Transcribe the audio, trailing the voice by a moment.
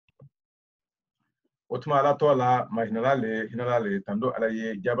otuma ala tola ma hinalale tando ala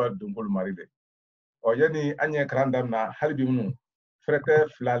ye jaba dungol marile o yani anye karandam na halbi munu frete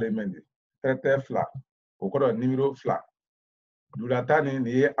fla le mendi frete fla o kodo numero fla dulatani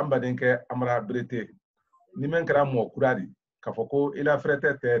ni ye ambadenke amra brete ni men kara mo kuradi kafoko ila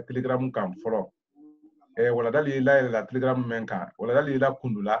frete te telegram kam folo wala dali la telegram men kan wala dali la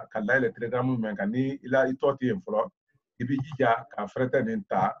kundula kala ile telegram men kan ni ila itoti en folo ibi jija ka frete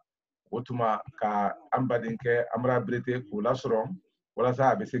ninta otuma ka ambadenke amra brete ko la soron wala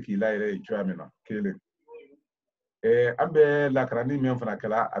sa be se ki la ile joamena kele ambe la karani men fana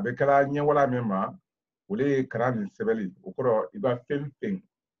kala abe kala nya wala men ma wole karani sebeli ukoro iba femfen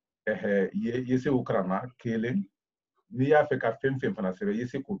yese ukrama kele ni ya fe ka femfen fana sebe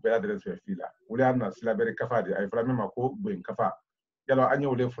yese ko bela adresse fe fila wole anna sila bere kafa di ay fala men ma ko buen kafa yalo anya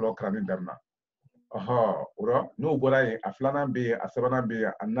wole flo karani darna uro no bora ye aflana be asabana be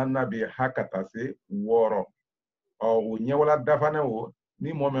ananna be hakata se woro o nya wala dafane wo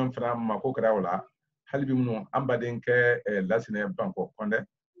ni mo men fana ma ko kra wala halbi munu ambaden ke lasine banko konde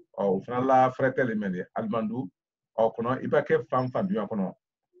o fana la fretele mele almandu o kono ibake fam duya kono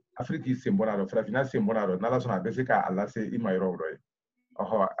afriki sembonaro frafina sembonaro nala sona besika alase imayro roy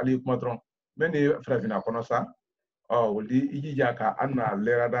ali kumatron meni frafina kono sa woli ijija ka anna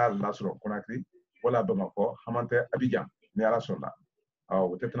lerada lasro konakri wala bamako hamante abidjan ni ala sona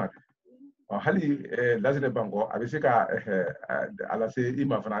wotetna hali lasine banko abisika alase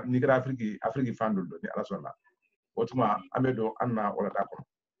ima fana nigra afriki fanduldo ni ala sona otuma amedo anna wala dako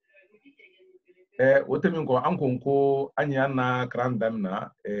wotemin ko ankon ko anya na krandam na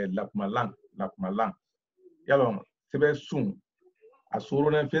lakmalang yalon sebe sun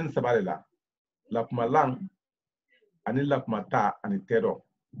asoro na fen sabalela lakmalang ani lakmata ani tero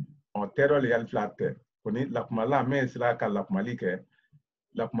on tero le yal flatte koni lakmalang men sila ka lakmalike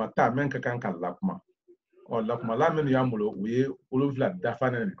lakmata men ka kan ka lakma on lakmalang men yamulo uye uluvla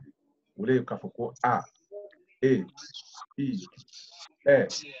dafane ule kafoko a e i e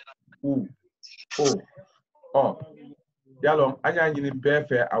u o yalon anya nyini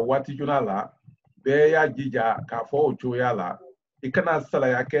befe awati junala be ya jija ka fo ocho yala ikana sala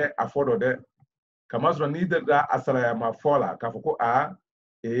yake afodo de kamasro ni da asala ya mafola ka foko a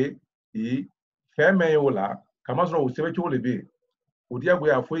e i feme yola kamasro usebe chole be udia go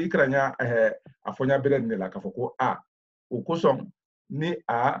ya fo ikranya afonya bere ne la ka foko a ukosom ni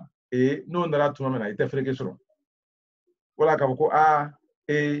a e no ndara tuma na ite freke soro wala ka foko a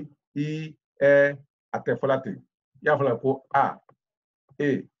e i e atefolate ya fala ko a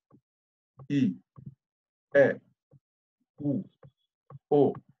e i e u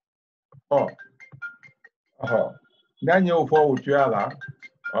o nanye ufo utuala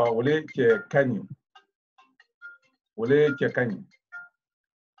wole che kanyi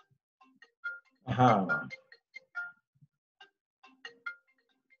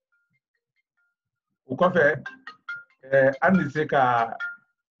ukofe anise ka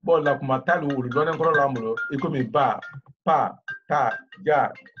bola kumatalu ulone nkolo lamulo ikomi ba pa ta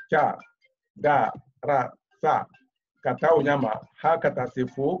ja cha da ra sa kata unyama hakata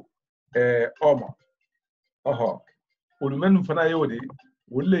sefu oma ulumenu fana yodi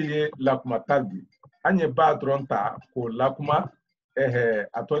wulle ye lakuma talbi anye ba dronta ko lakuma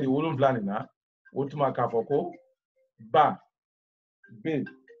atoli wulum flanina wutuma ka foko ba be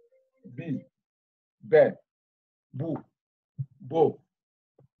bi be bu bo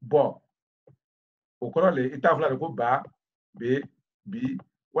bo okorole itafla ko ba be bi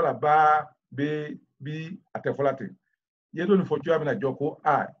wala ba be bi atefolate yedo ni fotu amina joko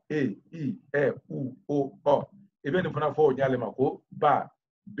a e i e u o ebe ni fana fo nyale mako ba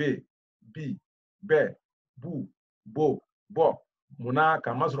be bi be bu bo bo muna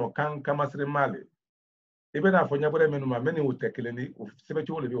kamasro kan kamasre male ebe na fo nyabore menuma meni utekeleni sebe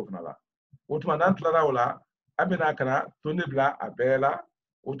chole bi ofnala otuma nan tlara wala amina kana tonebla abela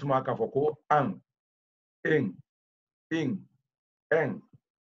otuma ka foko an en in en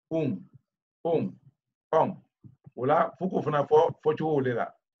on wala fuko fana fo chole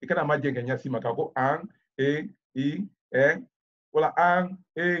la ikana majenga nyasi makako an e i en wala an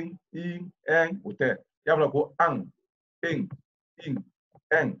en i en ute yabla ko an en in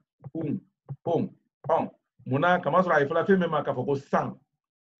en on muna kamasra ifla fe mema ka foko sang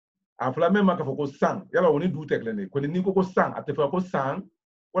afla mema ka foko sang yaba woni du teklene ko ni ko sang atefa ko sang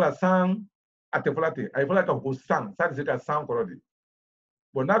wala sang atefla te ifla ka foko sang sa se ka sang korodi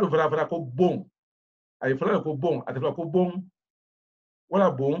bonado fala ko bon ay fala ko bon atefla ko bon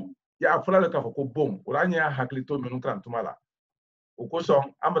wala bon ya fala ka foko bon wala nya haklito menu kan tumala o ko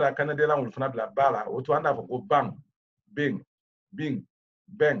son amra kanade la wul fana bla bala o to anda foko bang bing bing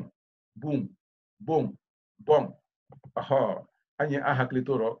bang boom bon bon aha anye a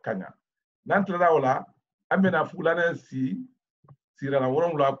haklitoro kanya nan tlara wala amena fulana sira la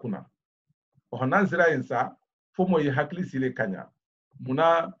woron la kuna o nan sira insa fomo yi hakli sile kanya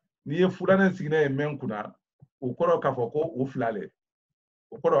muna ni ye fulana signa men kuna o koro ka foko o flale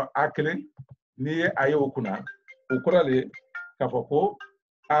o koro aklen ni ye ayo kuna o koro le ka foko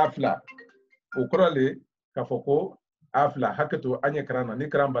afla o koro le ka foko afla hakato anye krana ni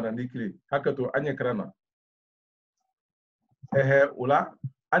kramba na nikli hakato anye krana ula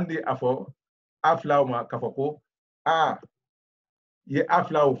andi afo afla ma ka foko a ye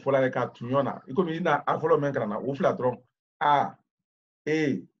afla o fola ka tunyona iko mi na afolo men krana o fla dron a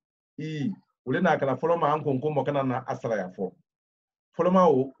e i ule na kala folo ma an konko mo kana na asara ya fo folo ma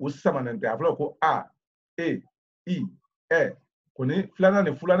o samanente aflo ko a e i e koni flana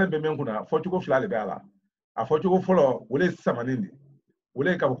ne fulana be men kuna fo chuko flale be ala a fo chuko folo ule samanindi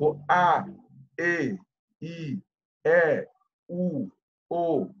ule ka ko a e i e u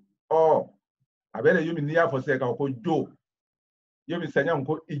o o abele yomi ni ya fo se ka ko jo yomi sanya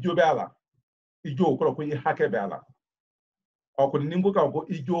ko ijo be ala ijo ko i hake be ala o ko ningo ka ko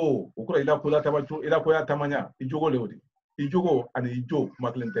ijo o ko ila ko la tabacho ila ko ya tamanya ijo go lewdi ijo go ani ijo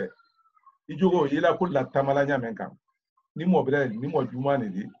maklente ijo go ila ko la tamalanya menkan ni mo bele ni mo juma ni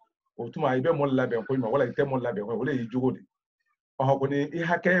di o tuma ibe mo labe ko ma wala ite mo labe ko wala ijo go di o ko ni i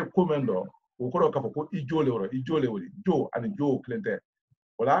hake ko mendo o ko ka ko ijo lewdi jo ani jo klente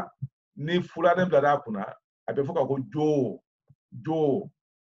wala ni fulane blada kuna abe foka ko jo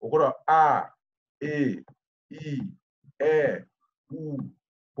o ko a e i e u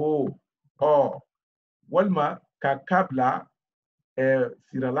o o walma ka kabla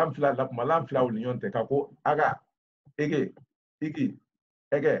sira lamfla la kuma lamfla union te ka ko aga ege igi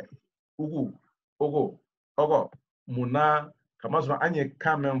ege ugu ogo ogo muna kama so anye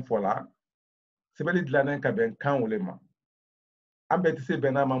kamen fola sebeli dlanen ka ben kan ulema ambe tise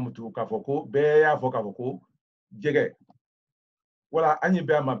bena mamutu ka foko be ya fo ka foko jege wala anye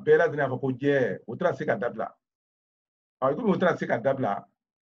be ma bela dina foko je utra sika dabla ay ko utra sika dabla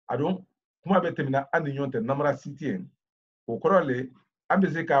adon kuma be temina andi nyonte namara sitien o korole ambe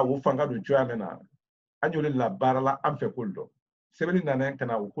sika wo fanga do joya mena anyole la barala amfe koldo sebeli nanen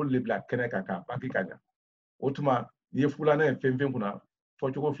kana wo kolle bla kene kaka banki kanya otuma ye fulana femfem kuna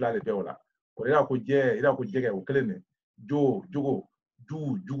fo choko flale be wala ko ira ko jege o kelene jogo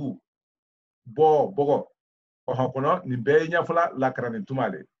jugu bogo o hakono ni be nya fula lakrani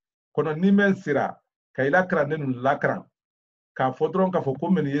tumale kono ni men sira kay lakrani nun lakran ka fodron ka fo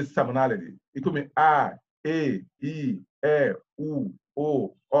komen ye samnale di ikomi a e i e u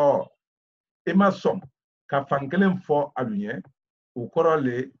o o ima som ka fankelen fo alunye o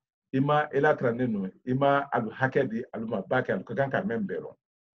korole ima elakrani nun ima alu hakedi aluma bake alu kanka membero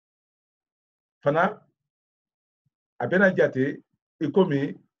fana abena jate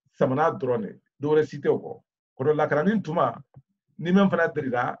ikomi samana drone dore site ko kodo lakranin tuma ni men fana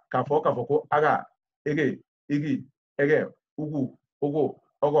dirira ka fo ko aga ege igi ege ugu ogo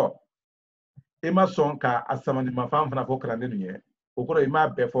ogo ima son ka asamani mafam fana fo krane nuye okoro ima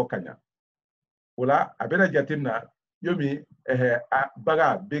be fo kanya wala abena jatimna yomi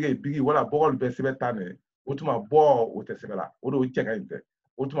baga bigi wala bogol be sebetane utuma bo utesebela odo chega inte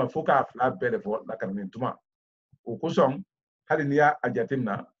utuma fo ka fla be fo lakranin tuma o kuson hali niya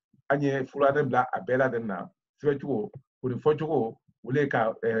ajatimna anye fulane bla abela denna sebechugo kuni fochugo wule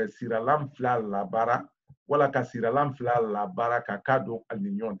ka siralam fla la bara wala ka siralam fla la bara ka kado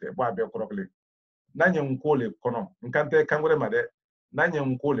alninyonte bo abe korokle nanye nkole kono nkante kangure made nanye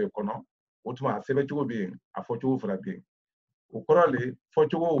nkole kono utuma sebechugo bi afochugo fra bi o korole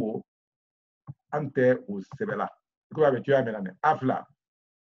fochugo wo ante o sebela ko abe tuya menane afla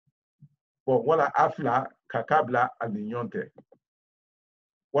bon wala afla ka kabla alninyonte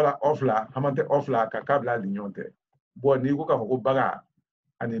wala ofla hamante ofla ka kabla alninyonte bo ni ko ka ko baga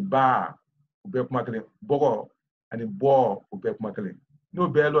ani ba ube kuma kelen bogo ani bo ube kuma kelen no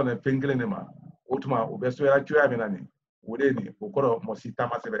be lo na fengele ne ma otuma ube so ya chuya menani wole ni okoro mosi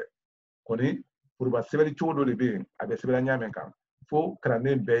tamasebe koni pour sebeli chodo le be abe sebela nyamen kan fo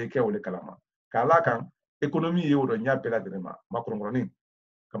krane be ke wole kalama kala kan economy ye wodo nya bela de ma makrongoroni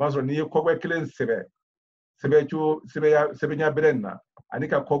kama so ni kogwe kelen sebe nya berenna ani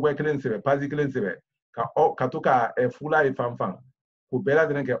ka kogwe kelen sebe pazi kelen sebe ka to ka fula e fanfan ko bela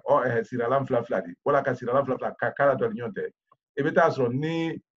de ke siralam fla di wala ka siralam fla ka kala do nyonte e beta so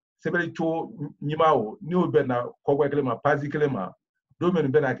ni sebeli cho nyimao ni o be na kogwe kelen ma pazi kelen ma do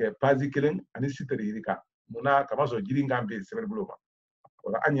men be na ke pazi kelen ani siteri irika muna kama so jiri ngambe sebeli buloma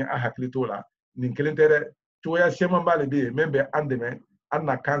wala anya a haklito la nin kelen tere cho ya shema mbale be membe andeme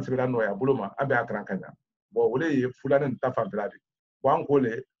anna kan sibira no ya buluma abe akran kanya bo wole ye fulani ta fanfela de bo an ko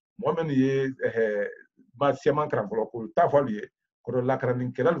le mo men ye ma siaman kran folo ko ta folo ye ko la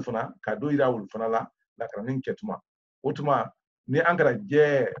kranin kelal fana ka do ira wul fana la kranin ketuma utuma ni angara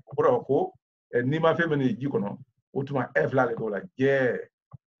je ko ni ma fe men ji kono utuma f la le do la je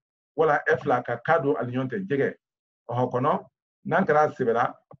wala f la ka kado alnyonte jege o kono nankara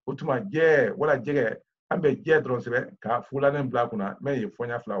sibira utuma je wala jege ambe je dron sibe ka fulani bla kuna men ye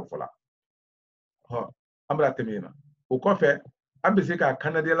fonya fla o fola ambra temina o kofe ambe se ka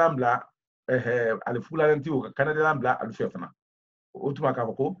kanade lambla al fulani ti o ka kanade lambla al fefana utuma ka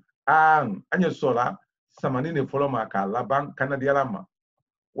ko an anye sola samani ne folo ma ka laban kanade lama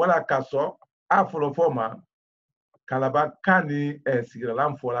wala kaso a folo forma kalaba kani sigira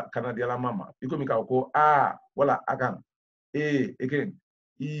lam fola kanade lama ma iko mi ka ko a wala akan eken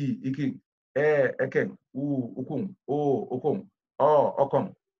ikin eken ukun okon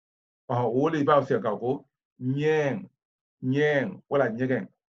okon wole ba se ka ko nyen wala nyegen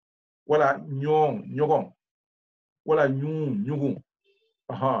wala nyogon wala nyugun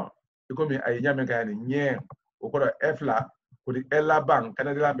iko mi ay nyame ka ni nyen o ko f la ko di ela bang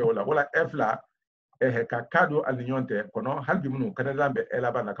kanada be wala f la ka kado alignonte kono halbi munu kanada be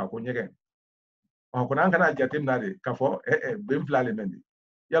ela bang ka ko nyegen ko nan kana jatim na de ka fo bem flale mendi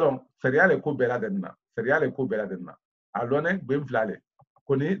yalon seriale ko bela denna alone bem flale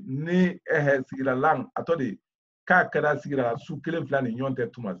koni ni sigira lang atodi ka kada sigira su kelen flani nyonte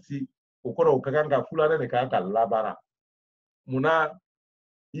tumasi o koro ka ganga fulare ne ka labara muna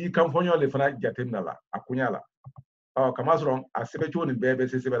i kan fonyo le fana jatim na la akunya la kama soron a sebe choni bebe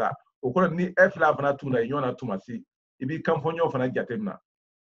se sebela o koro ni fla fana tuna nyona tumasi ibi kan fonyo fana jatim na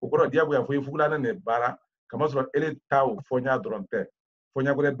o koro diago ya fo fulana ne bara kama soron ele taw fonya dronte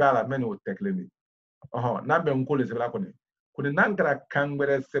fonya gore bala men o tekleni nambe ngole sebela koni nankara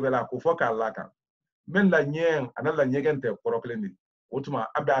kangere sebela ko foka laka men la nyen anala nyegente korokleni utuma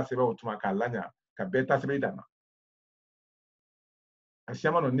abe asebe utuma ka lanya ka beta sebe dana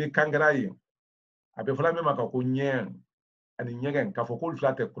asiama no ni kangara yi abe fula me maka ko nyen ani nyegen ka fokol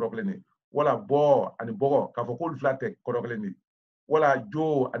flate korokleni wala bo ani bogo ka fokol flate korokleni wala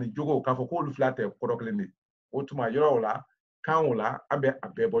jo ani jogo ka fokol flate korokleni utuma yorola kanula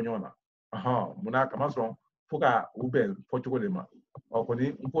abe bonyona muna kama son foka ubel fochugo le ma koni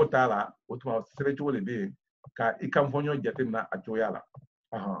nko tala utuma sebe chugo le be ka ikam fonyo jatim na ajoyala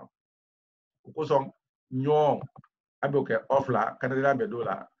ko son nyon abe ke ofla kanada be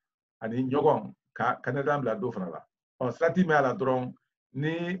dola ani nyogon ka kanada bla do fana la strati me ala dron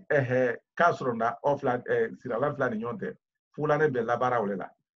ni kasro na ofla sirala fla ni nyonte fulane be labara wala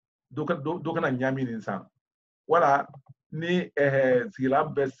do kana nyami ni san wala ni sira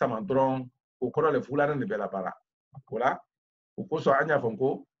be sama dron o koro le fulane ni be labara wala ko so anya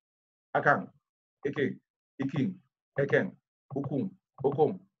fonko akan ikin eken ukun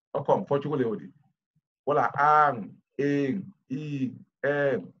okon fochugo le odi wala an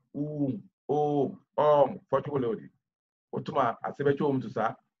fochugo le odi otuma asebe cho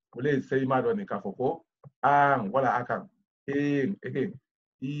mtusa wale sei mado ni kafoko an wala akan eken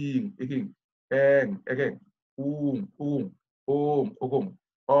ikin eken okon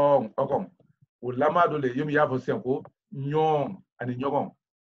okon ulama do le yumi yafo senko nyon ani nyogon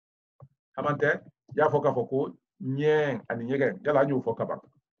amante yafo kafoko nyen ani nyegen yala nyu fo kabak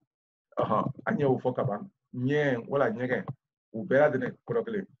anye u fo kabak nyen wala nyegen u bela dene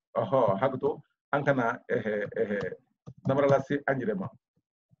korokle hagto ankana namarala si anjirema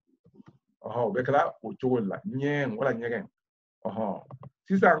bekala u chogola nyen wala nyegen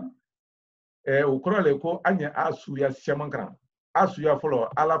sisan u korole ko anye asu ya siamankran asu ya folo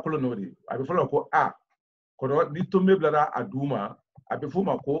ala kolonori abi folo ko kono ni tombe blara aduma abi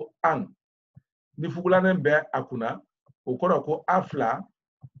fuma ko an ni fugulanen be akuna o koro ko afla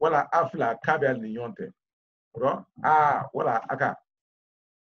wala afla kabel ni yonte wala aka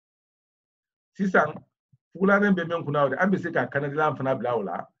sisan fugulanen be men kuna ambe se ka kanadilan fana bla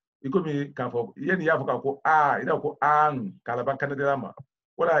wala ikomi ka fo yeni ya foka ko ida ko an kalaba kanadilan ma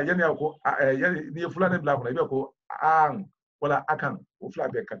wala yeni ya ko yeni ni fulane bla kuna ibe ko an wala akan o fla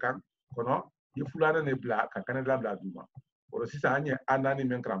be kakan kono yi fulane ne bla ka kanadilan bla duma oro sisan anye anani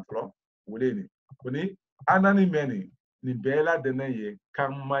men kram flo wuleni koni anani meni ni bela dene ye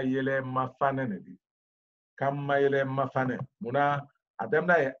kama yele mafane ne di kama yele mafane muna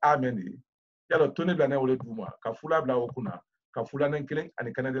ademna ye ameni yalo toni bla ne wole duma ka fula bla okuna ka fula nen kelen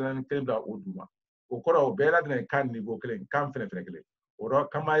ani kanadela nen kelen bla o duma o koro bela dene kan niveau kelen kan fene kelen oro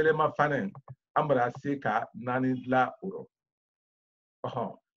kama yele mafane ambra se ka nani la oro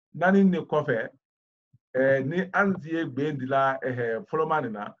nani ne kofe ni anzie gbendila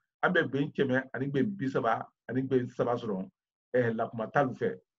folomanina ambe gben keme ani gben bisaba ani gben saba soron la kuma talu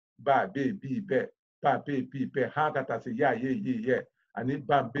fe ba be bi be ba be bi be ha kata se ya ye ani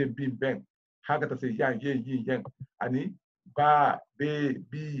ba be bi ben ha kata se ya ye yen ani ba be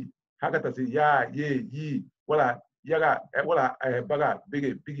bi ha kata se ya ye yi wala yaga wala baga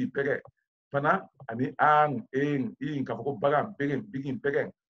bege bigi pege fana ani an in ka foko baga bigi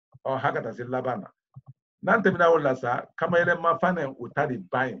pege o ha kata se labana nan tɛmɛna o la sa kamayɛlɛ mafane o ta de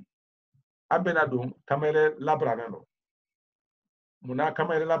ban ye an bɛna don kamayɛlɛ labaranen don munna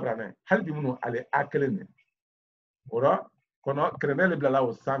kamayɛlɛ labaranen hali bi minnu ale a kelen de o rɔ kɔnɔ kɛrɛnɛ le bilala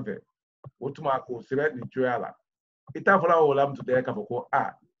o sanfɛ o tuma k'o sɛbɛn nin cogoya la i t'a fɔla o la muso tɛ k'a fɔ ko a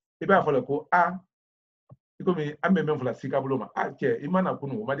i b'a fɔ ko a i komi an bɛ min fɔla sika bolo ma a cɛ i mana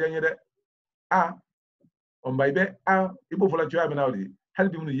kunu o ma diya n ye dɛ a ɔ nba i bɛ a i b'o fɔla cogoya min na o de hali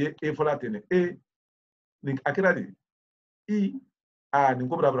bi minnu ye e fɔla ten de e nin a kɛra de i a nin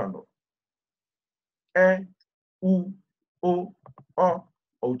ko bira bira dɔn ɛ u o ɔ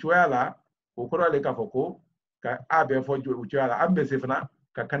o cogoya la o kɔrɔ le k'a fɔ ko ka a bɛɛ fɔ o cogoya la an bɛ se fana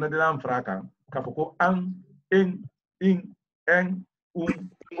ka kanadilan fara a kan k'a fɔ ko an in ɛn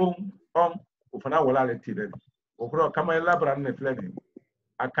ɔn o fana wala ale ti dɛ o kɔrɔ kamayɛlɛ labaranin de filɛ nin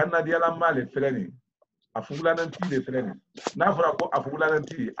a kanadiyalama le filɛ nin a fugulanen ti de filɛ nin n'a fɔra ko a fugulanen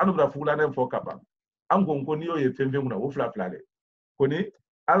ti an bɛna fugulanen fɔ ka ban an ko n'i y'o ye fɛn fɛn kunna o fila fila de ko ni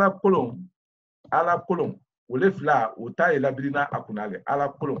ala kolon o le fila o ta ye labirina a kunna le ala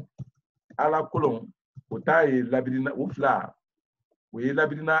kolon o ta ye labirina o fila o ye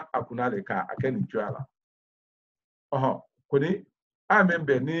labirina a kunna le ka a kɛ nin cogoya la ɔhɔn ko ni a min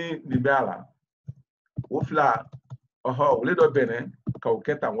bɛn ni nin bɛ a la o fila ɔhɔn o le dɔ bɛnnen ka o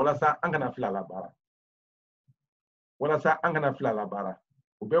kɛ tan walasa an kana fila la baara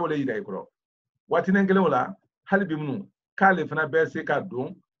o bɛɛ wele yira i kɔrɔ waatinin kelen o la hali bi minnu k'ale fana bɛ se ka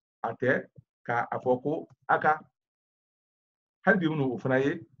don a tɛ ka a fɔ ko a ka hali bi minnu o fana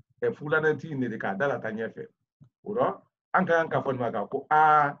ye fugulanɛti ne de k'a da la taa ɲɛfɛ o rɔ an ka kan ka fɔ nin ma kan ko a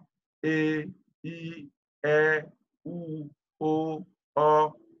e i ɛ u o ɔ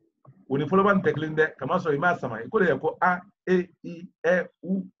o ni fɔlɔba nin tɛ kelen dɛ kamasɔrɔ i m'a sama i ko de ye ko a e i ɛ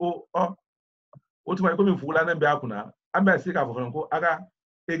u o ɔ o tuma i komi fugulanɛ bɛ a kunna an bɛ se k'a fɔ fana ko a ka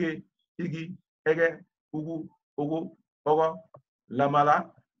ege igi ɛgɛ ugu ogo ɔgɔ lamala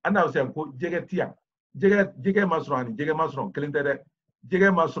an n'a fɔ ko jɛgɛ ti yan jɛgɛ ma sɔrɔ ani jɛgɛ ma sɔrɔ kelen tɛ dɛ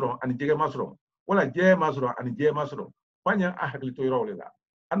jɛgɛ ma sɔrɔ ani jɛgɛ ma sɔrɔ wala jɛgɛ ma sɔrɔ ani jɛgɛ ma sɔrɔ f'an ye a hakili to yɔrɔw de la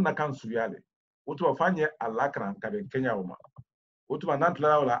an na kan suguya le o tuma f'an ye a lakaran ka bɛn kɛɲɛ o ma o tuma n'an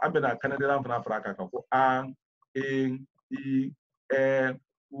tilala o la an bɛna kanadilan fana fara a kan ka fɔ an i ɛ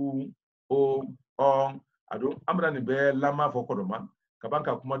u o ɔn a don an bɛna nin bɛɛ lama fɔ kɔdɔma ka ban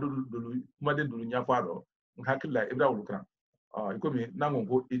ka kumaden dolu ɲɛfɔ a dɔn n hakili la i bɛna olu kan i komi n'an ko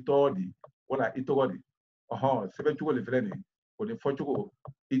ko i tɔgɔ di wala i tɔgɔ di ɔhɔn sɛbɛn cogo le filɛ nin o ni fɔcogo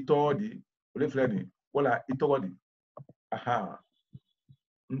i tɔgɔ di o le filɛ nin wala i tɔgɔ di ahan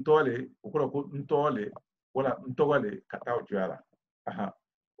n tɔgɔ le o kɔrɔ ko n tɔgɔ le wala n tɔgɔ le ka taa o cogoya la ahan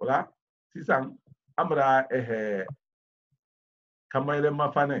o la sisan an bɛna kamayɛlɛ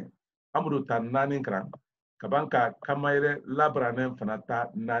mafanɛ an bɛna ta naani kalan ka ban ka kamayɛlɛ labaranen fana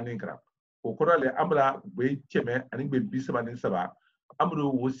ta naani kalan o kɔrɔ le an bɛna gbe kɛmɛ ani gbe 33 an bɛna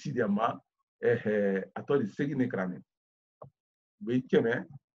o si de ma a tɔ de segin ne kalan ne gbe kɛmɛ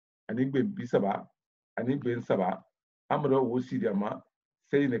ani gbe 30 ani gbe 3 an bɛna o si de ma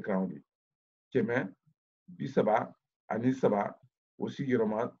segin ne kalan de kɛmɛ 30 ani 3 o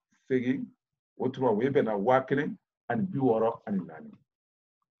sigiyɔrɔma segin o tuma o ye bɛnna 1000 ani 64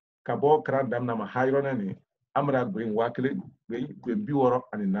 ka bɔ kalan daminɛ ma ha yɔrɔ ne an bɛna gbe 1000 gbe 64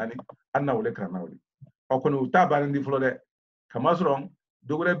 an na wele kalan na wele ɔ kɔni u t'a bannen di fɔlɔ dɛ kamasɔrɔ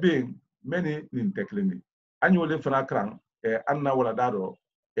dɔ wɛrɛ bɛ yen mɛ ni nin tɛ kelen de an y'ole fana kalan an na walada dɔ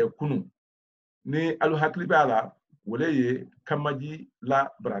kunu ni alu hakili b'a la wele ye kamaji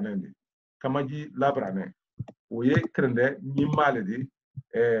labaranen de kamaji labaranen o ye kɛrɛndɛ ɲimaale de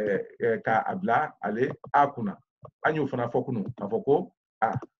k'a bila ale a kunna an y'o fana fɔ kunu k'a fɔ ko a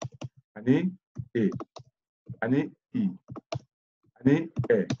ani e ani i ani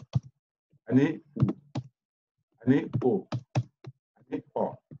ɛ ani u ani o ani ɔ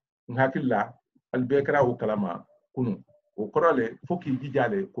n hakili la hali bɛɛ kɛra o kalama kunu o kɔrɔ le fo k'i jija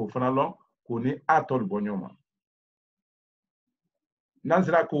le k'o fana lɔn k'o ni a tɔlu bɔ ɲɔgɔn ma n'an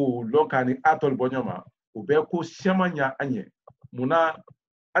sera k'o lɔn k'a ni a tɔlu bɔ ɲɔgɔn ma o bɛ ko siaman ɲa an ye munna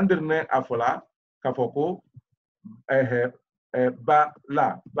an dɛrɛnɛ a fɔla k'a fɔ ko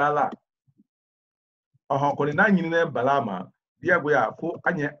bala ɔhɔn kɔni n'a ɲininɛ bala ma dia goya fo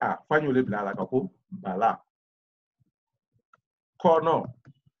anye a fanyo le bla la ka ko bala kono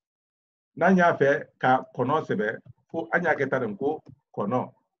nanya fe ka kono sebe fo anya ke taren ko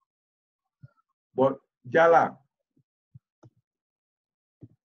kono bo jala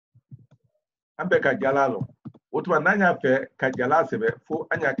ambe ka jala lo otuma nanya fe ka jala sebe fo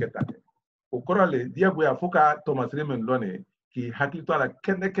anya ke taren o korale dia goya fo ka Thomas Remen lone ki haklito ala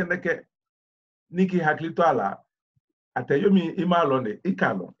kende ni ki haklito ala ate yomi ima londe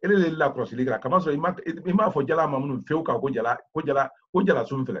ikalo ele la cross ligra kama so ima fo jala mamunu feu ka ko jala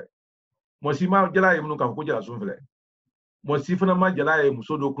sunfele mo si ma jala yimnu ka ko jala sunfele mo si fana ma jala e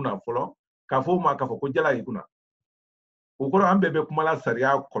muso do kuna folo ka fo ma ka fo ko jala yi kuna o ko ambe be kuma la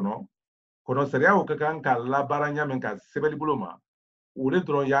sariya kono sariya o ka kan ka la baranya men ka sebeli buloma o le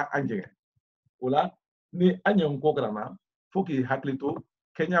dron ya anje ola ni anya nko grana fo ki haklito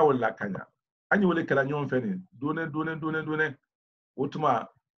Kenya wala kanya anya wole kala nyon feni done utuma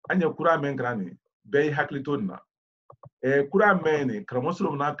anya kura men grani be haklito na kura men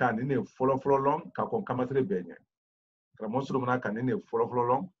kramoslo na kan ni folo long ka kon kamasre benye kramoslo na kan ni folo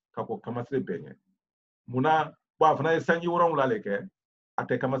long ka kon kamasre benye muna ba fana sanyi woron la leke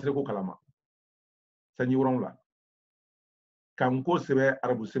ate kamasre ko kalama sanyi woron la kan ko sebe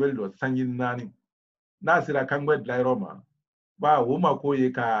arabu sebe do sanyi nani na sira kangwe dlai roma ba wo ma ko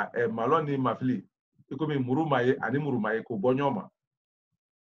ye ka maloni mafili ikomi murumaye ani murumaye ko bonyoma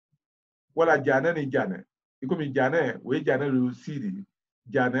wala jane ni jane ikomi jane we jane lu sidi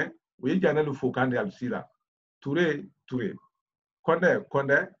jane we jane lu fokande al sira ture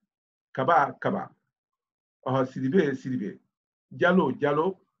konde kaba sidibe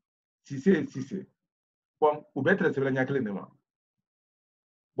jalo sise bon ubetre sebela nyakle nema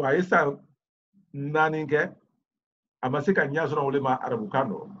bo ayesa nani ke amasika nyasoro wole ma arabu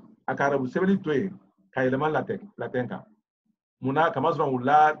kando aka arabu sebeli toy kaylema latenka muna kama zron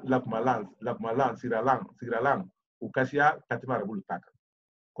wula lakmalan siralang ukasiya katima arabu taka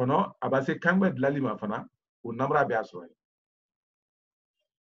kono abase kangbe dlalima fana o namra be aso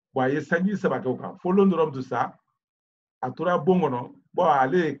bo aye sanyi sabake ka folo ndorom du sa atura bongono bo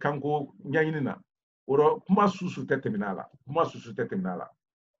ale kanko nyanyina oro kuma susu teteminala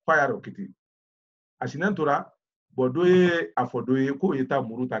fire okiti asinentura bodoye afodoye ko yeta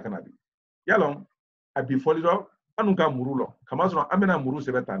muru takanadi yalon abi folido anuka muru lo kama so amena muru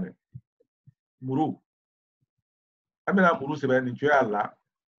sebetane muru sebe ni tuya la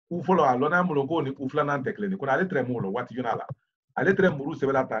u folo alona mulo ko ni ufla nan tekle ni kuna ale tre mulo wati yunala ale tre muru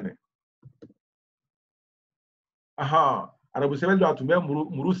sebela tane aha arabu sebe do atumbe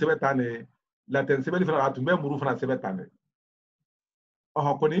muru sebetane laten sebe fana atumbe muru fana sebetane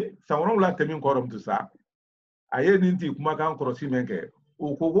aha koni sawron la temin korom tu sa aye ninti kuma kan korosi menke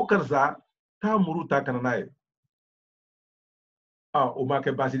o ko karsa ta muru ta kananaye o ma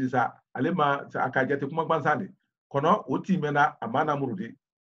ke basidi sa ale ma sa akajate kuma bansani kono o ti mena amana murudi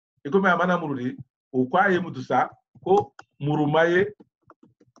iko me amana murudi o kwa ye mutu sa ko murumaye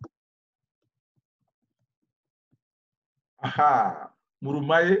aha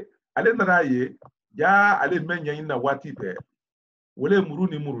murumaye ale naraye ya ale menya ina wati te wole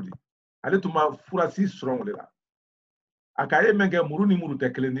murudi ale tuma furasi strong wole la akaye menge muru ni muru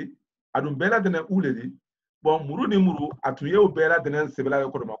tekleni adum bela dene uledi bon muru ni muru atuye o bela dene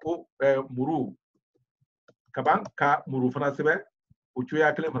sebela ko ma ko muru kaban ka muru fana sebe o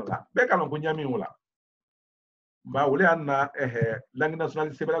chuya kele fana be kalon ko nyami wala ba wole anna langue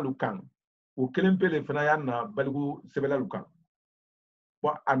nationale sebela lukan o kelen pele fana yanna balgu sebela lukan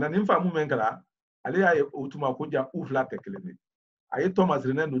bon anani famu mengala ale ya otuma ko ja ufla tekleni aye Thomas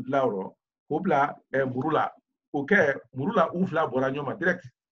René no dlauro ko bla murula oke murula ufla bora nyoma direct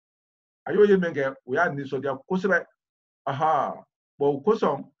ayo ye menge uya ni sodia kosebe aha bo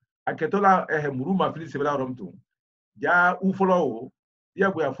kosom aketola muru mafili sebela romtu ja ufolo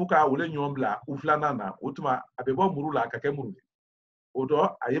ya go afuka wole nyombla ufla nana otuma abebo murula kake muru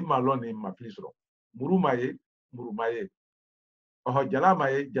odo aye maloni mafili soro muru maye oho jala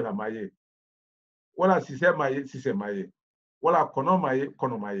maye wala sise maye wala kono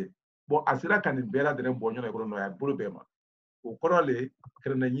maye bo asira kan bela dere bonyo na ko no ya bulu bema o korole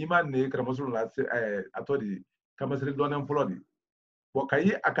krena nyima ne kramasul la atodi kamasri donen flodi bo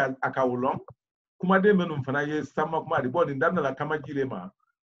kayi aka wulon kuma de menum fana ye sama kuma di bo ni damna la kamajile ma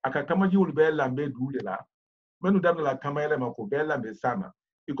aka kamajiwul be lambe dule la menu damna la kamayele ma ko be lambe sana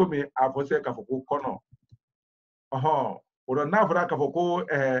ikomi afose ka foko kono oho odo na fura ka foko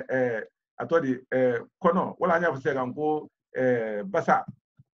atodi kono wala nya fose kan ko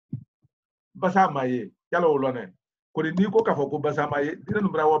basa maye yala wolone ko ni ko ka foko basa maye dina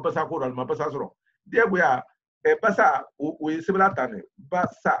numbra wa basa ko dal ma basa soro de buya basa o sibla tane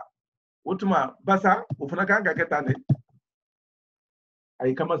basa utuma basa ufuna kanga ketane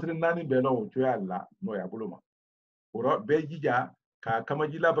ay kamasirin nani beno o tuya la no ya buluma oro be jija ka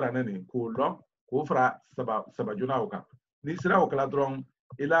kamaji labra nani ko lo ko fra saba juna o kan ni sira o kala dron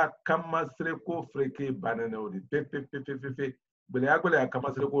ila kamasire ko freke banane o di pe bele ya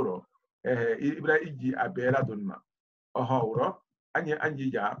kamasire ko ro ibra iji abera donna oho oro anye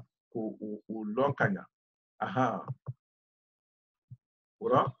anjija ko o lonkanya aha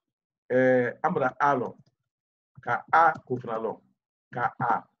oro amra alo ka a ko fra lo ka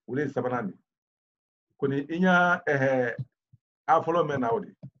a ule sabanani kuni inya afolo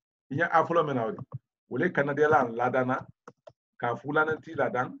menawdi inya afolo menawdi ule kanadela ladana ka fulana ti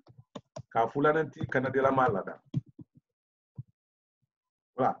ladan ka fulana ti kanadela ma ladan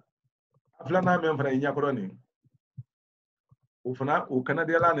wala fulana men fana inya koroni ufana o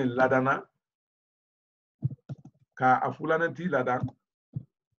kanadela ni ladana ka afulana ti ladan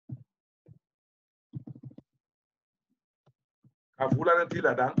ka fulana ti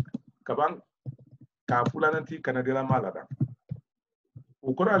ladan kaban ka fulana ti kanadela ma ladan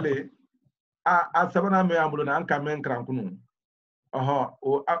o korale a sabana me ambulo na an kamen krankunu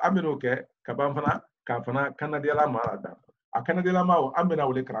o amino ke kaban fana ka fana kanadela ma ladan a kanadela ma o amena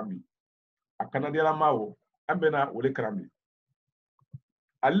wole krambi a kanadela ma o amena wole krambi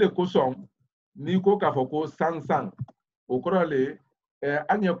alle ko son ni ko ka fo ko sansan o korale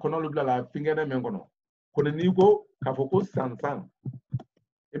anye kono lubla la fingene men kono kono ni ko ka fo ko sansan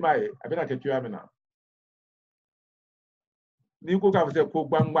imaye abena ke tuya mena ni ko ka fo ko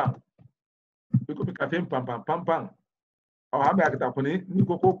gbangba ko bi ka fe pam o ambe akita koni ni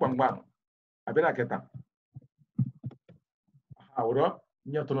ko gbangba abena ke ta awro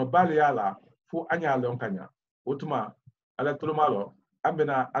nyatono bali yala fu anya le onkanya otuma ala tulumalo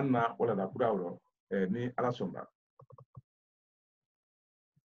ambena anna wala da kurawro ni ala somba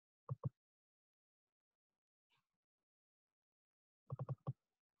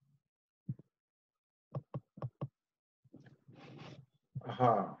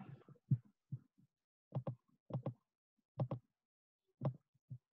aha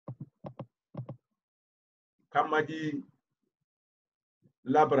kamaji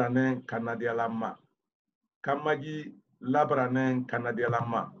labranen kanadialama kamaji labranen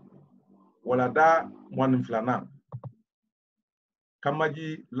kanadialama wala da mon flana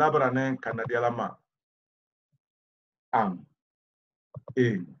kamaji labranen kanadialama am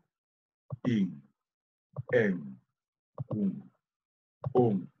in en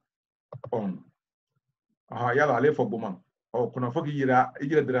on aha yala ale fo buma o kuna fo ki yira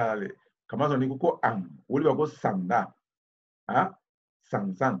dira ale kama so ni ko am woli ba ko sanda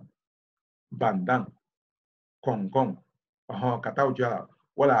sansan bandan kong aha katau jala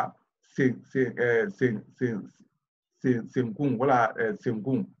wala senkun wala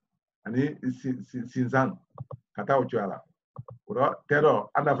senkun ani sinsan katau jala oro tero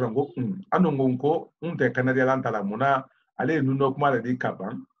anda frango anu ngonko unte kanadia lantala muna ale nuno kuma le di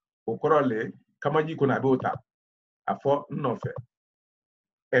kaban o korole kamaji kuna bota afọ nnọfe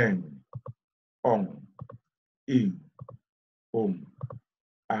en on in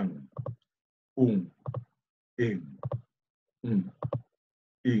an in in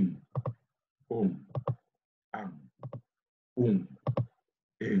an in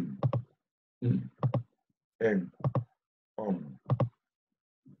en on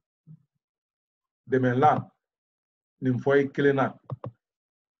demenla nimfoi kelena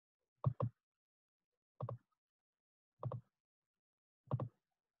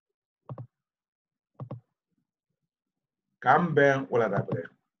kamben wala dabre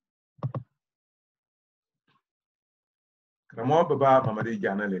kramo baba Mamadi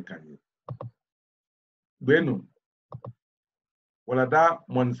jana le kanyi benu wala da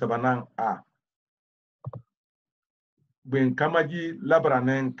mon sabanan a ben kamaji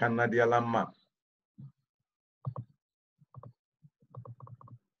labranen kanadia lamma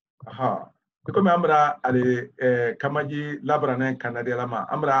aha ko me amra ale kamaji labranen kanadia lamma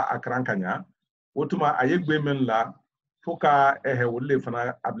amra akran kanya wotuma ayegbe men la foka wolle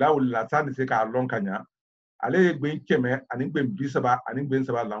fana abla wala sani se ka lon kanya ale gbe keme ani gbe bisaba ani gbe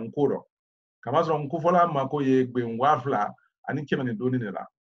saba la nkoro kama so nkufola mako ye gbe wafla ani keme ni doni ne la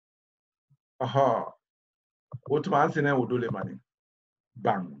aha wotuma ansene wodole mani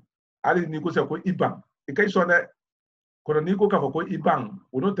bang ali ni ko se ko iban e kai so ne ko ni ko ka ko iban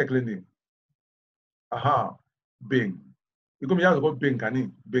wono tekleni aha beng iko mi yazo ko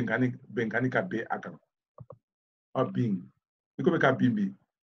benkani ka be akan bing iko be ka bimbi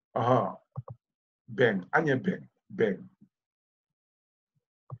aha ben anye ben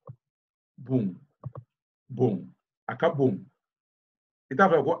boom bon akabon ita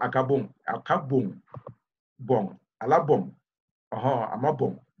fa ko akabon bon ala bon ama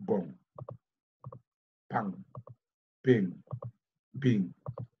bon pang ping bing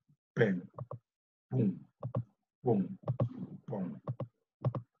pen boom bon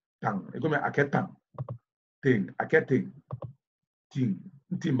tang ikomi aketang ting aketing ting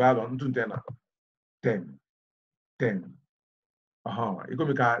timbalo ntuntena ten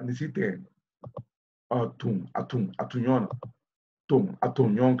ikomi ka nisi ten atunyona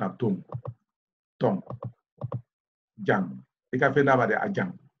atunyon ka tong jang ika fe na de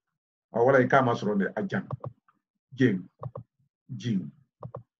ajang wala ika masoro de ajang jing jing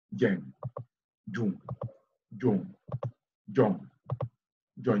jeng jung jong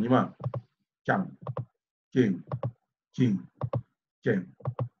yima chang king jing jeng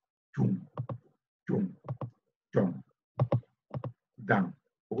jung jong dang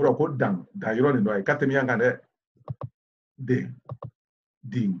okoro ko dang da yoro ni no ikate mi yanga de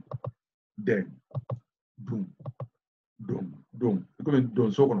ding den dum ikomi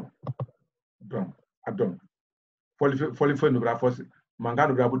don sokono don adon foli fo no bra fosi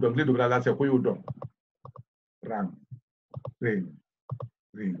mangano bra bu don le do bra la se ko yo don rang ring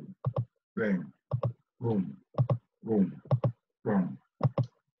rum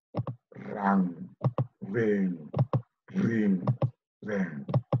rang ring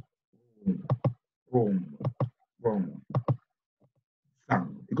rum sang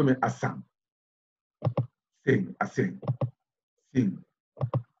ikomi asang sing asing sing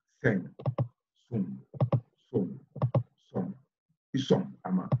seng som isom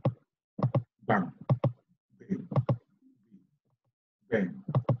ama bang bang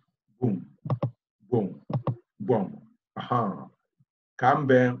boom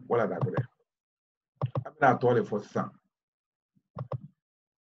kamben wala da gore abina tole fo sang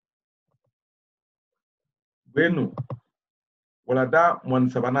benu wala da mon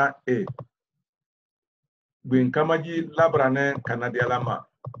sabana gwen kamaji labrane kanadia lama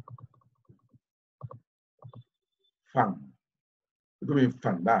fang ikomi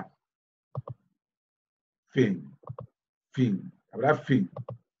fanda fin abra fin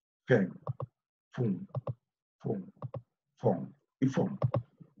feng fung fong ifong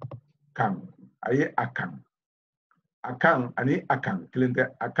kang aye akang ani akang kilente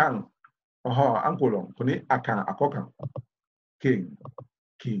akang angkolong kuni akang akokan king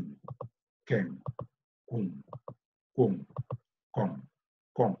keng kung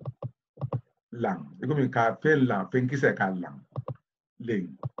kong lang ikomi ka fen lang fen kise ka lang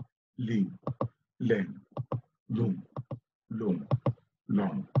ling leng lung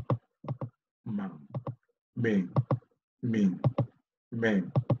long mang meng meng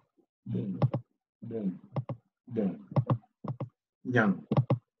mung nyang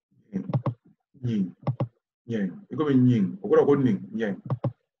nyeng ikomi nying okoro ko ning nyeng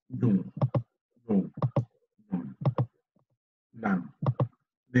nung nang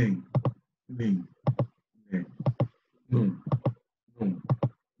ning nung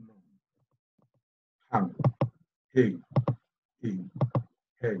hang heng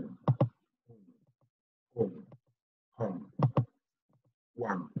heng hong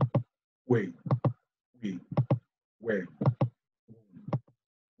wang wei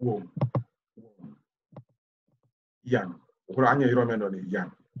wong yang okoro anya yiro meno ni yang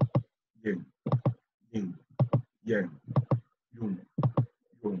yin yang yung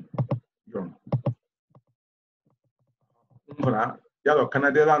fana yalo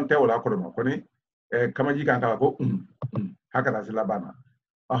kanade lan te wala ko ma ko ni kamaji kan ta ko haka da sila bana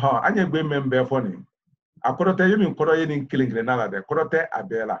anya gbe membe fo ni akorote yimi koro yini kilingile na la de korote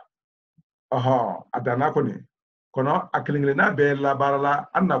abela adana ko ni kono akilingile na be la barala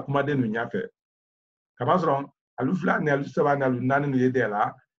anna kuma de nu nyafe kamazron alufla ni alusaba ni alunani ni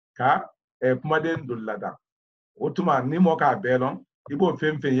yedela ka kuma de ndullada otuma ni mo ka belon ibo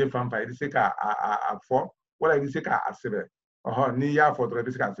femfen ye fampa ise ka afo wala ise ka asibe ni ya fo dore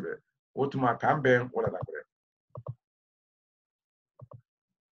ise ka asibe otuma kambe wala da kure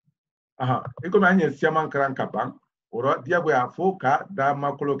iko manye siaman kran kabang oro diabo ya fo ka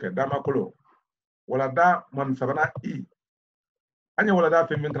dama kolo wala da mon sabana anya wala da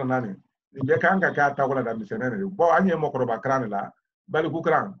femfen kranani ni be kan ka ta wala da misenene bo anya mo koro bakran la bali ku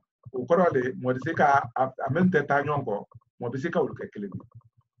kran o koro le mo dise ka amente ta nyonko mo bise ka uluke kelemi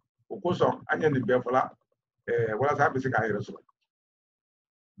o ko so anya ni be fola wala sa bise ka hire so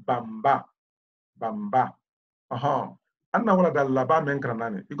bamba anna wala da laba men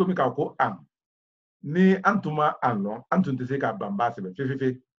kranani iko mi ka ko am ni antuma anlo antun dise ka bamba se be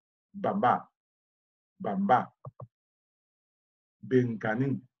fefe bamba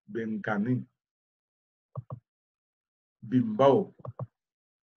benkanin bimbao,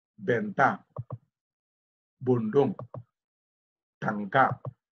 benta, bondong, tanka,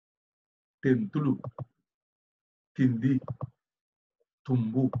 tentulu, tindi,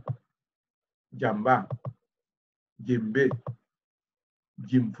 tumbu, jamba, jembe,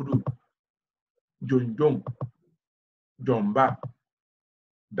 jimfudu, jonjong, jomba,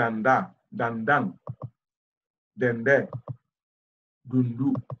 danda, dandang, dende,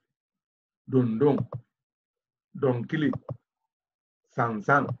 dundu, dondong, donkili,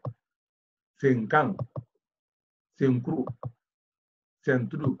 sansan, senkang, senkru,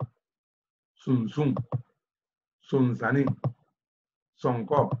 sentru, sunsung, sunsanin,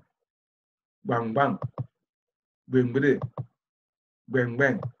 sonko, bangbang, bengbede,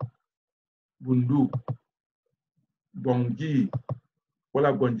 bengbeng, bundu, bongji,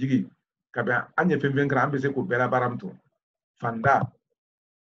 wala bonjigi, kabya anye fimfin kra ambe se ko bela baramtu, fanda,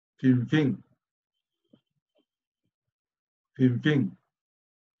 fimfing, fimfing,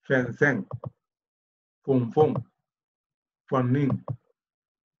 fenseng, fongfong, fonning,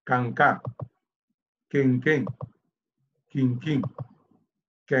 kanka, kenkeng, kinking,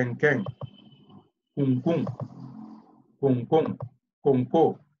 kenkeng, kungkung, kongkong,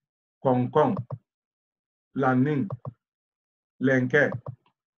 kongko, kongkong, lanning, lenke,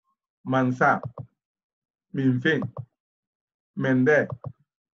 mansa, minfing, mende,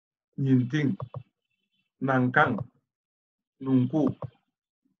 nyinting, nankang, nunku,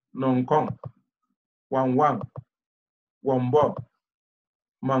 nonkong, wangwang, wombo,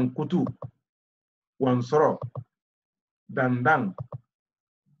 mankutu, wansoro, dandang,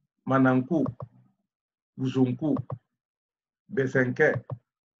 mananku, buzunku, besenke,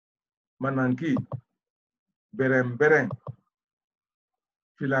 mananki, bereng,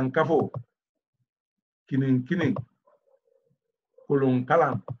 filankafo, kinin, kulung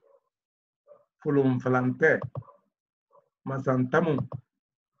kalang, fulung falante, masantamu,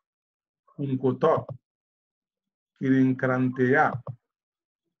 kunkoto, kirin karanteya,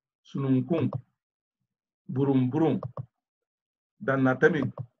 sunungkung, burung, danatemi,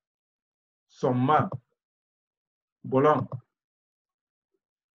 somma, bolong,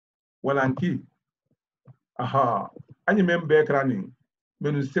 walanki, aha, anyi membe krani,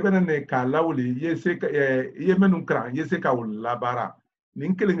 menu sebene ne ka lawli, yese ka, ye menu kran, yese ka labara,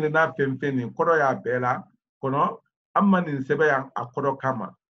 ninkeling na femfeni, kodo ya bela, kono, amma nin sebe yang akodo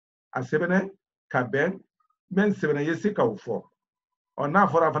kama, a sebene, ka ben, men sebene yese ka ufo, ona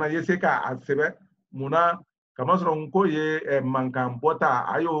fora fana yese ka a sebe, muna, kama soro nko ye mankan bota,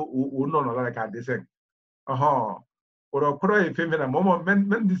 ayo unono la ka desen, aha, kodo ye femfena, momo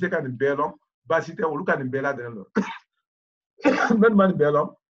men dise ka ni belong, basite uluka ni bela denelo. Men man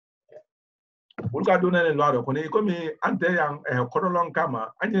belong, uluka dunene lwaro, kone komi ante yang korolong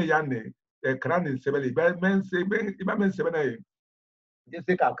kama, anye yanne, krani sebeli, men sebene,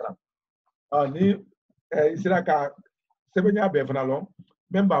 yese ka kran. Ni isira ka sebenya befana long,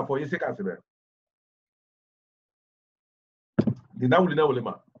 memba fo yese ka sebe. Dina wuli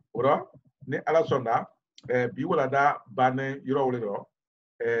ma, ora, ni ala sonda, bi wala da bane yuro wuli do,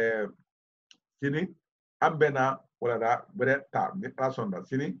 sini, ambena wala da breta, ni ala sonda,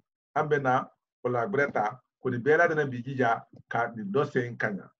 sini, ambena wala breta, kuni bela dana bijija ka ni dose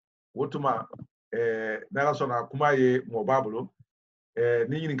kanya. Wotuma, nala sonda kuma ye mo babulo,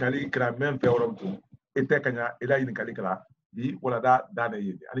 ni yin kali kira men fe oromtu, ete kanya ila yin kali kala, di wala da dane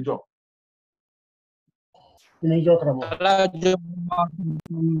yindi. Ani jo. Ini jo kramo. Ala jo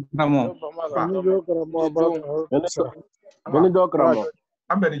kramo. Ini jo kramo. Ini jo kramo.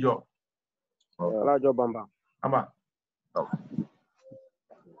 Ambe ni jo. Ala jo bamba. Ama.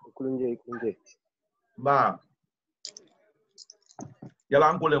 Kulunje. Ba. Yala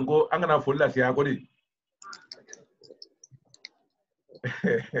angole ngo angana fulla siya godi.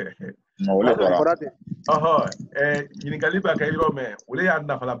 Mawule dora. Oho, yinikali ba ka yiro me, ule ya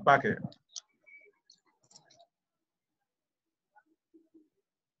na fala bake.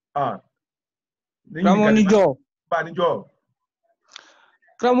 Kramo ni jo. Ba ni jo.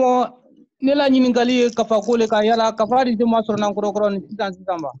 Kramo nila yinikali kafa kule ka yala kafari de masoro nan kuro ni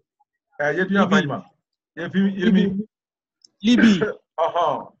sisan ba. Yetu ya fajma. Yemi. Libi.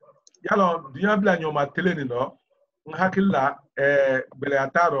 Oho. Yalo dunya bla nyoma tele ni no. Nhakilla bele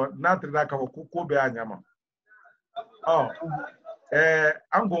ataro natrida ka ko be anyama.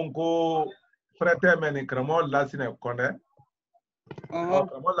 Angonko frete meni kramo lasine konde.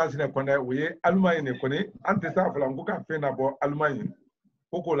 Kramo lasine konde we alumay ne koni ante sa fala nguka fena bo alumay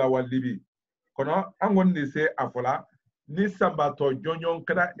koko la walibi. Kono angon ni se afola ni sambato jonyon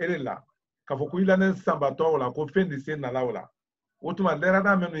kada erela. Kafoku ilane sambato wala ko fendi se na lawla. Utuma lera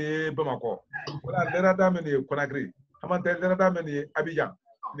da menu ye Bamako. Wala lera da menu ye Conakry. amante lera da meni Abidjan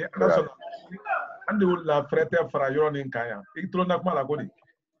ni national andi la frete fra yoni kaya ikitro na kuma la godi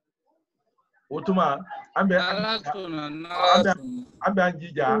otuma ambe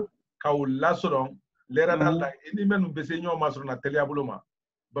anjija ka wula soron lera da la ini menu bese nyo masro na tele abuloma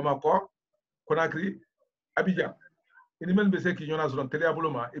Bamako Conakry Abidjan ini menu bese ki nyona soron tele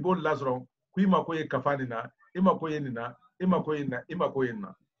abuloma ibo la soron kui makoye kafani na imakoye nina imakoye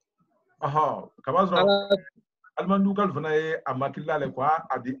na aha kabazro almandu kal fana ye amakilla le kwa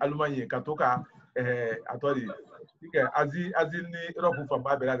adi almanye katoka atwali dike azi ni Europe fa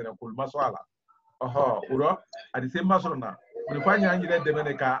ba bela na kul maswala aha uro adi se masrona kulifanya anjire de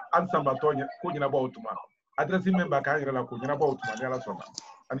meneka ansamba tonya ko nyina ba utuma adresi memba ka anjire la ko nyina ba utuma ni ala sona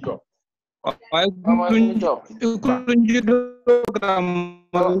anjo ay kunjido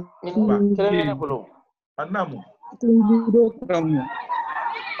Kelen bulu. anamu gram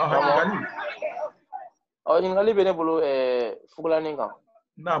aha gali Oh, ningali bene bulu fugulani kan.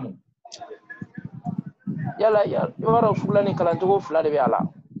 namu Yala yoro fugulani kalancogo fila de be ala.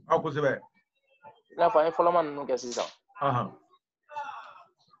 ako sebe Ina fa en foloman nu ke sisan. aha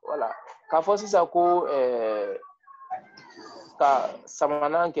Voilà. Ka fo sisan ko ka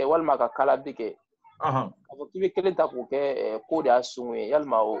samanan ke walma ka kala bike. aha Ka fo kibe kelen ta ko ke ko da sunwe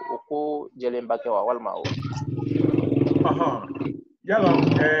yalma o ko jelen bake wa walma o. aha yalo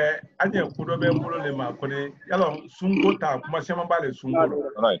anye kudo be mbolo le ma kone yalo sungo ta kuma sema bale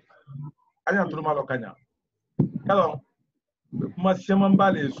sungo Right. anya turuma lo kanya yalo kuma sema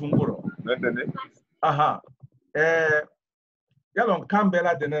bale sungo aha yalo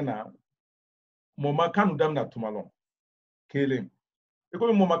kambela denena mo makanu damna tumalon kelen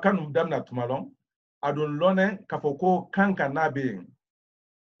iko mo makanu damna tumalon adon lone kafoko kanka nabe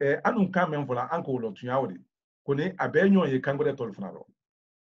anun kamen fola anko lo tunyawde kone abenyo ye kangore tol funaro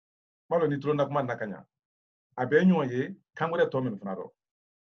malo ni tro nakuma nakanya abenyo ye kangore tol men funaro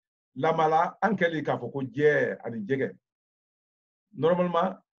lamala ankeli kafoko je ani jege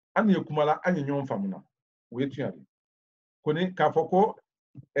normalement an ye kumala an ye nyon famuna we tuyari kone kafoko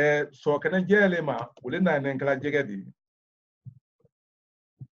so kana jele ma wole na nen kala jege di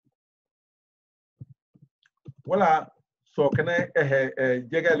wala so kana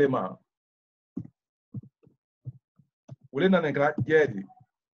jegele ma wole na nen kala jedi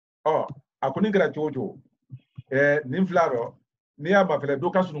oh akuni gra jojo nin flaro ni ya mafele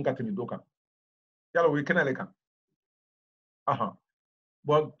doka sunun katimi doka yalo we kana le kan aha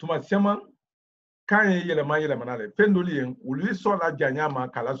bon tuma sema kan yele ma le pendoli en wuli so la janya ma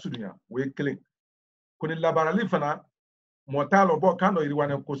kala sudunya we kelen kuni labarali fana motalo bo kano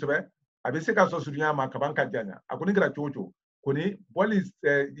iriwane kusebe abise ka so sudunya ma kabanka janya akuni gra jojo kuni boli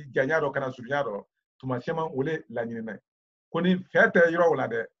janya do kana sudunya do tuma sema wole la nyine kuni fete yoro wala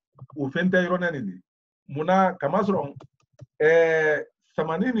de o fente yoro nani muna kamasron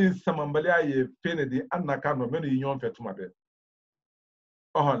samanini samambalia ye penedi annakano menu yinyon fetuma be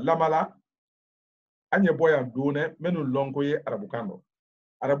lamala anye boya dune menu lonko ye arabukano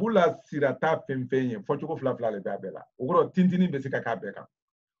arabula sirata femfenye fochuko flafla le babela okoro tintini besika ka beka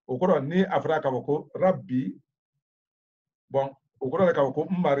okoro ni afrika boko rabbi bon okoro le ka boko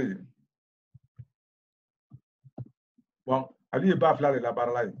mbari bon ali ba fla le la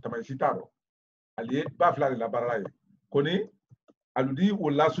baralai tamasitaro ali ba fla le la baralai koni aludi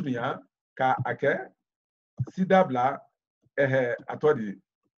wala sunya ka ake sidabla atodi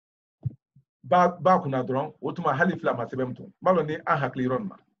ba kuna dron otuma hali fla masebemto malo ni an hakli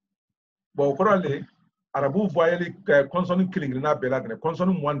ronna bo korole arabu voyeli consonant killing na beladne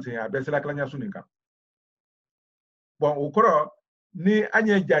consonant mointe ya besela klanya suninka bon okoro ni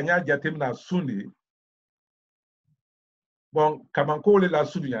anye janya jatem na sundi bon kamanko le la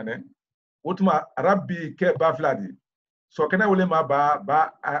sunya ne otuma rabbi ke ba fladi so kana wole ma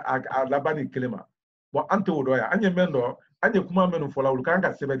ba a labani kelema bon ante wodoya anye mendo anye kuma menu fola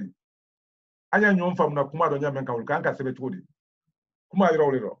ulkanga sebedi anya nyom fam na kuma do nyamen ka ulkanga sebe chudi kuma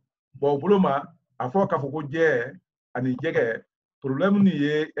yiro liro bo buloma afo ka foko je ani jege problem ni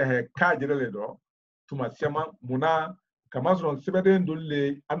ye ka jere le do tuma sema muna kama zon sebede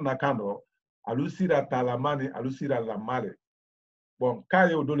ndolle anna kando alusira talamani alusira lamale bon ka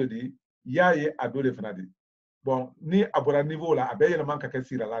ye odole di yaye adole fanadi bon ni abora niveau la abeye na manka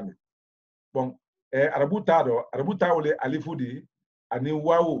kesira lani bon arabu ta wole alifudi ani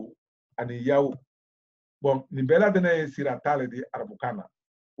wawu ani yawu bon ni bela dene sira tale di arabukana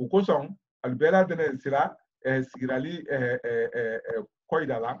ukoson albela dene sira sigirali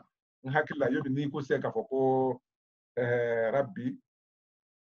koidala hakilla yobi ni ko se ka foko rabbi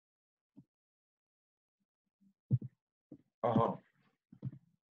aha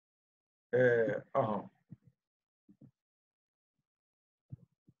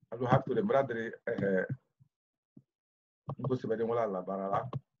alu hatu de bradre ngo se bade wala la barala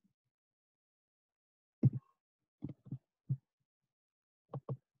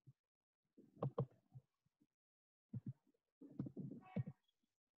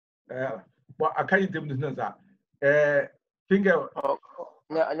bo akai dem nan za finger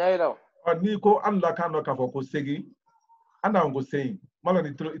nyaira ni ko Allah kan no ka fo ko segi ana ngo sei malo ni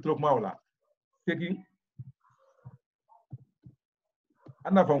itro mawla segi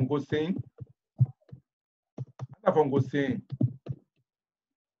ana fo ngo sei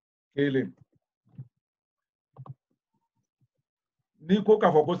kele ni ko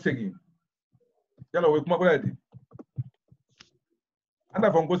ka fo ko segi yala we kuma ko yadi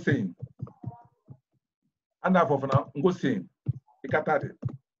ana fo ngo sei ana fo fana ngo sei ikatade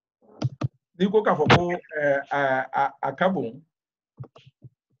ni ko ka fo ko akabon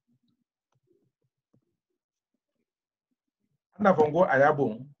ana fo ngo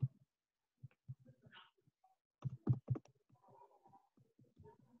ayabon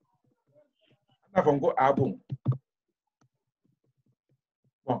ana fo ngo abon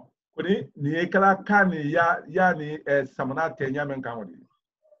bon kuni ni kala kani ya ni samana tenya men kanwodi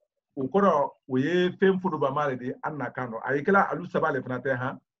ukoro we femfudu ba maledi anna kano ayikala alu sabale fnate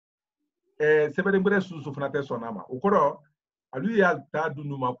ha sebede ngure susu fnate sonama ukoro alu ya ta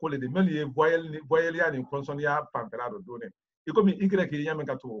dunuma kole de meli voyelle ya ni consonne ya pamperado done ikomi y ki yamen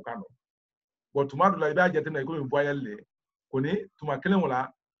ka to kano bo tumadu la iba jete na ikomi voyelle koni tuma kelen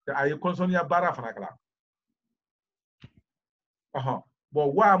wala ay consonne ya bara fanakala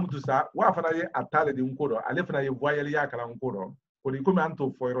bo wa mutusa wa fana ye atale de nkodo ale fana ye voyelle ya kala nkodo koni ikomi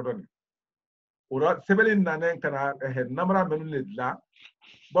anto foyro doni ora sebelin nanen kana namra menu le la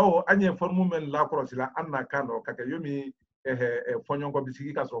bawo anye formu men la korosila anna kano kake yomi fonyonko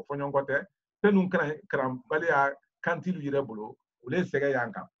bisiki kaso fonyonko te tenun kana kram balia kantilu yire bolo ule sege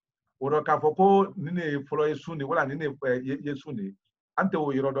yanka ora ka foko nine folo yesuni wala nine yesuni ante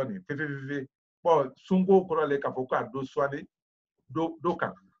wo yiro doni fe bo sungo ko le ka foko ado swani do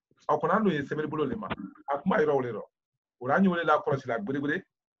kan akona no ye sebel bolo le ma akuma yiro wolero ora anyi wole la korosila gbere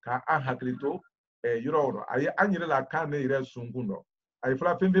ka an haklito yoro ayi anyire la kan ire sungundo ayi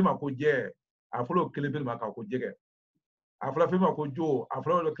fula fembe ma ko je afulo kelebe ma ka ko jege afula fembe ma ko jo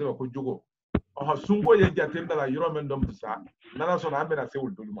afulo lo kelebe ko jogo sungo ye jatem da la yoro men dom sa nana so na ambena se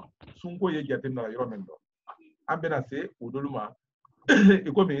ulduluma sungo ye jatem da la yoro men dom ambena se ulduluma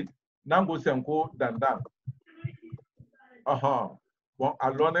ikomi nango senko dandan bon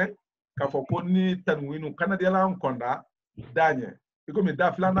alone ka foko ni tanwinu kanade la nkonda danye ikomi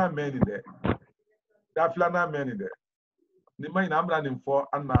da flana menide ni mai na amra ni fo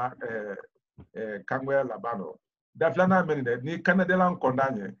anna kangwe labano da flana menide ni kanade la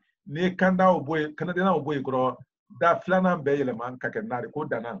nkondanye ni kanda oboy kanade la oboy kro da flana be yele man ka kenari ko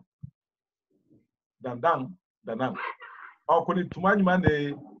dandan o ko ni tumani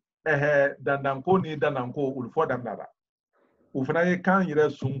mane dandan ko ni dandan ko ulfo dandara u fana ye kan yire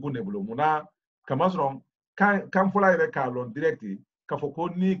sungu ne bulo muna kamasron kan fola yire ka lon directi ka foko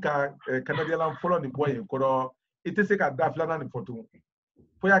ni ka kanade la folo ni boy kro ite se ka da flana ni fotu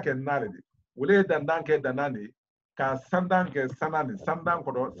fo ya ke nare de wole dandan ke danani ka sandan ke sanani sandan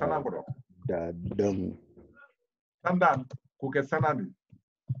kodo sanan kodo dadam sandan ku ke sanani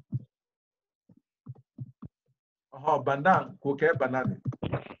bandan ku ke banani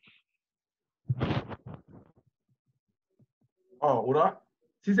ura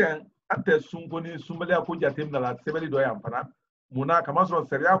sisen ante sungoni sumbalia ko jatim na la sebeli do yam fana muna kamasro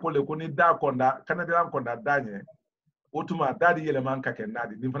seria ko le ko ni da konda kanade konda danye otuma dadi yele man ka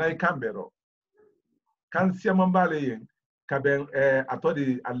kenadi ni fana kambero kan siama mbale yen ka ben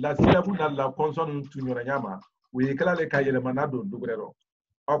atodi alla silabu na la consonne tunyora nyama we kala le ka yele manado dugrero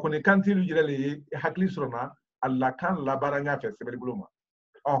okoni kantilu yele hakli surona alla kan la baranya fe sebeli buluma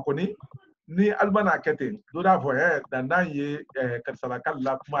okoni ni albana kete do da fo dandan ye karsala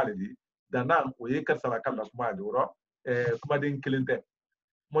kala kumale di dandan o ye karsala kala kumale ro kuma den kilinte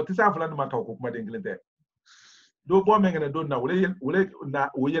motisa fulani maka ko kuma den kilinte do bo mengene do na wole na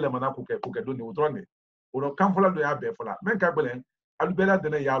o yele mana ko ke do ni utrone oro kan fola do ya be fola men ka gbelen alu bela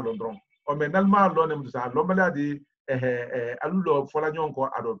de ya londron o men nalma lo ne musa lo mala di alu lo fola nyonko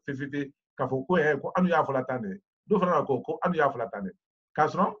ado fififi ka fo ko ko anu ya fola tane do fana ko anu ya fola tane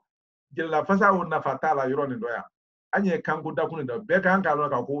kasron jella fasa o na fatala yoro ni do ya anye kan ko da kunu da be kan ka lo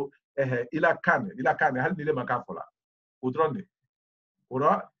ka ko ila kan hal ni le maka fola utrone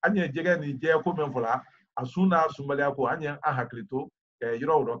oro anye jege ni je ko men fola asuna sumbalia ko anya ahaklito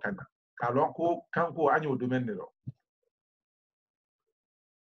yiro wuro kanya kalon ko kanko anyo domaine ne ro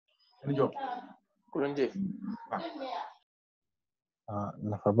njo kulunje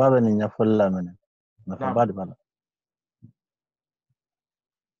nafa baba ni nyafolla mene nafa badi bala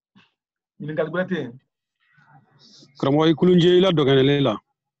min galbrate kramo ikulunje ila dogane la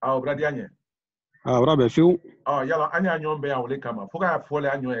bradianye brabe fiu yala anya nyombe ya wole kama foka fole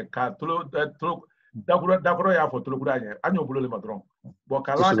anyo e ka tolo dakuro ya fo tolo kudanye anyo bulo le madron bo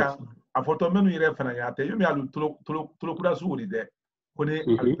kalaka a foto menu ire fana ya te yumi alu tolo kuda suuri de koni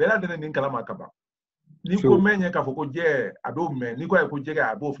albela de nin kala makaba ni ko menye ka foko je ado me ni ko e ko je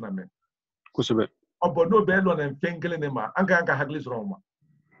ga ado fana me ko sebe obo no be lo na fenkele ne ma anga haglis roma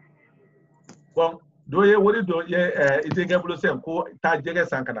bon do ye wori do ye ite gabulo sen ko ta jege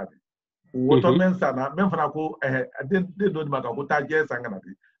sankana be woto men sana men fana ko de do ma ko ta jege sankana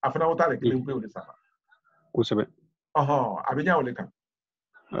be afana wota le kile ko sana ko sebe abinya wole kan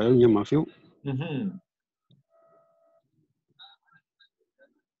ayo nyama fiu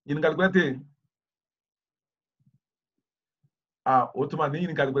yin galgrate otuma ni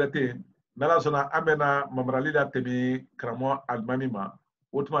yin galgrate nala sona amena mamralida tebi kramo almami ma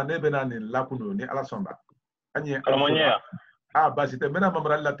otuma ne bena ni lakuno ni ala sonda anye Kalamonya basi te mena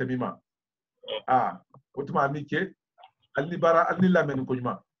mamralida tebi ma otuma ni ke alni bara alni lamen ko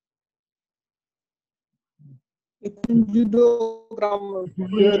juma judo gram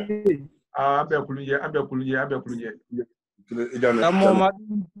ambe kulunje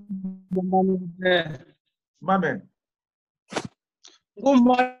Mame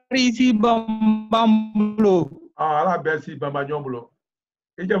Kumari si bambambulo ala besi bamba nyombulo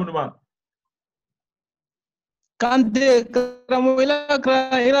ijamnuma kante kramo ila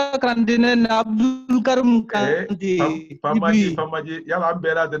krandine na Abdul Karim kanti famaji yala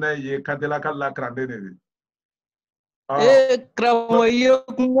ambera dena ye kandela kala krandene kramo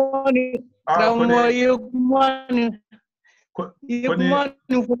yokumani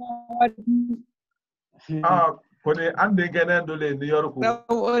kone ande gene dole New York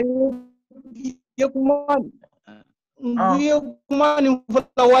yokumani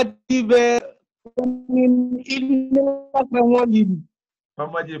flawati be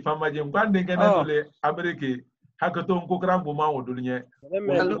famaji ngande gene dole Amerike hakato ko krambo ma wodulnye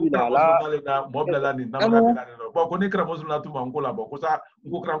na mobla ni namna bo ko ni kramo suna tuma ngola bo ko sa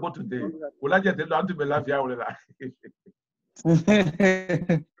ngo krango tunde wala jete do antu be lafia wala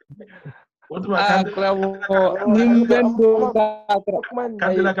otuma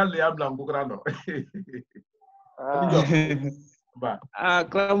kandela kan le abla ngo krano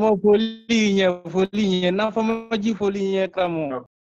kramo folinya na famaji folinya kramo